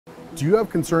Do you have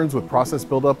concerns with process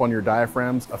buildup on your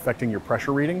diaphragms affecting your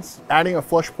pressure readings? Adding a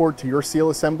flush port to your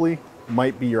seal assembly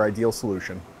might be your ideal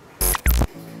solution.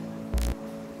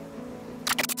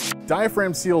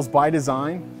 Diaphragm seals by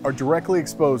design are directly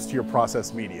exposed to your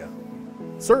process media.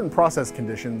 Certain process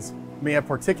conditions may have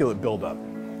particulate buildup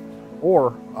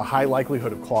or a high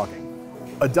likelihood of clogging.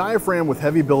 A diaphragm with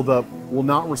heavy buildup will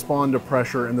not respond to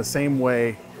pressure in the same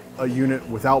way a unit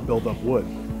without buildup would.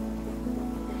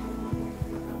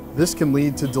 This can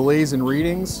lead to delays in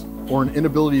readings or an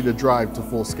inability to drive to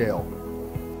full scale.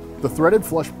 The threaded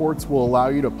flush ports will allow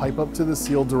you to pipe up to the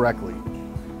seal directly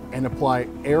and apply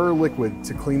air or liquid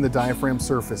to clean the diaphragm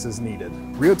surface as needed.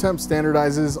 RioTemp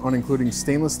standardizes on including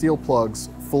stainless steel plugs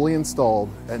fully installed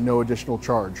at no additional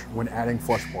charge when adding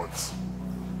flush ports.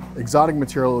 Exotic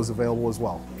material is available as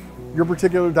well. Your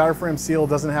particular diaphragm seal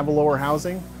doesn't have a lower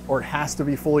housing or it has to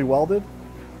be fully welded?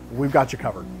 We've got you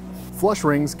covered. Flush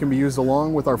rings can be used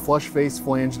along with our flush face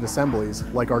flanged assemblies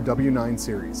like our W9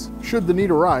 series. Should the need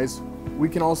arise, we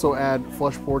can also add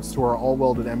flush ports to our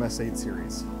all-welded MS8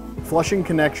 series. Flushing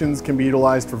connections can be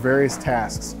utilized for various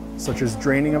tasks, such as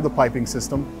draining of the piping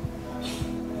system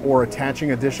or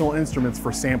attaching additional instruments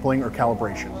for sampling or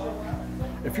calibration.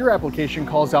 If your application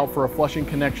calls out for a flushing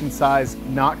connection size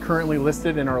not currently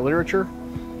listed in our literature,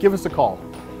 give us a call.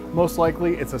 Most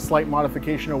likely, it's a slight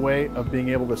modification away of being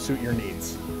able to suit your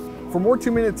needs. For more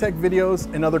 2-minute tech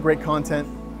videos and other great content,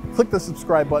 click the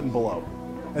subscribe button below.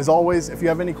 As always, if you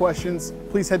have any questions,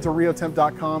 please head to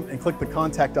riotemp.com and click the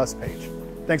Contact Us page.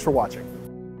 Thanks for watching.